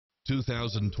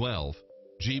2012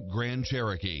 Jeep Grand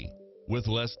Cherokee. With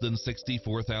less than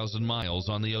 64,000 miles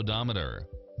on the odometer,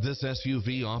 this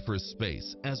SUV offers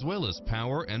space as well as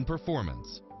power and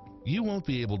performance. You won't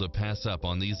be able to pass up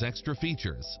on these extra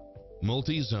features: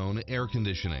 multi-zone air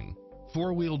conditioning,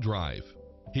 four-wheel drive,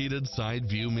 heated side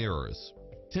view mirrors,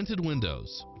 tinted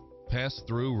windows,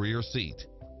 pass-through rear seat,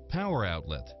 power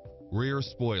outlet, rear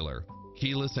spoiler,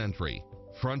 keyless entry,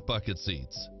 front bucket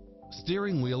seats,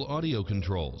 steering wheel audio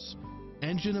controls,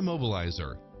 engine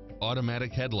immobilizer,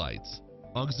 automatic headlights,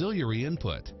 auxiliary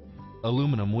input,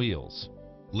 aluminum wheels,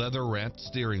 leather-wrapped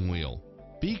steering wheel.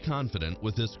 Be confident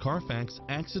with this Carfax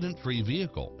accident-free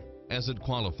vehicle, as it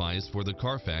qualifies for the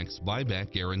Carfax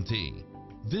buyback guarantee.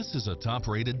 This is a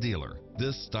top-rated dealer.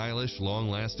 This stylish,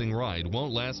 long-lasting ride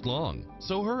won't last long,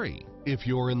 so hurry. If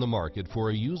you're in the market for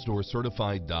a used or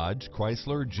certified Dodge,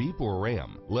 Chrysler, Jeep, or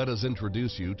Ram, let us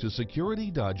introduce you to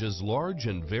Security Dodge's large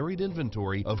and varied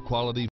inventory of quality